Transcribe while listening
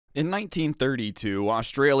In 1932,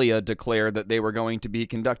 Australia declared that they were going to be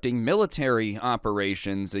conducting military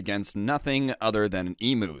operations against nothing other than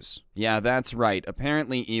emus. Yeah, that's right.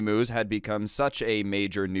 Apparently, emus had become such a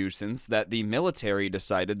major nuisance that the military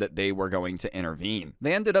decided that they were going to intervene.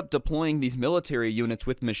 They ended up deploying these military units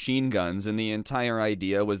with machine guns, and the entire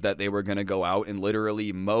idea was that they were going to go out and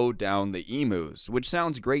literally mow down the emus, which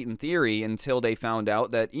sounds great in theory until they found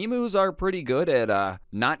out that emus are pretty good at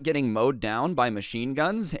not getting mowed down by machine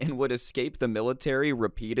guns and would escape the military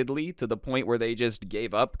repeatedly to the point where they just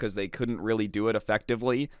gave up because they couldn't really do it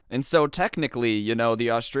effectively. And so technically, the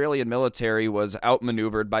Australian military was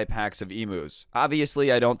outmaneuvered by packs of emus.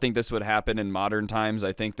 Obviously, I don't think this would happen in modern times.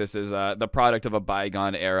 I think this is the product of a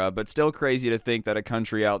bygone era, but still crazy to think that a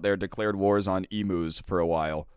country out there declared wars on emus for a while.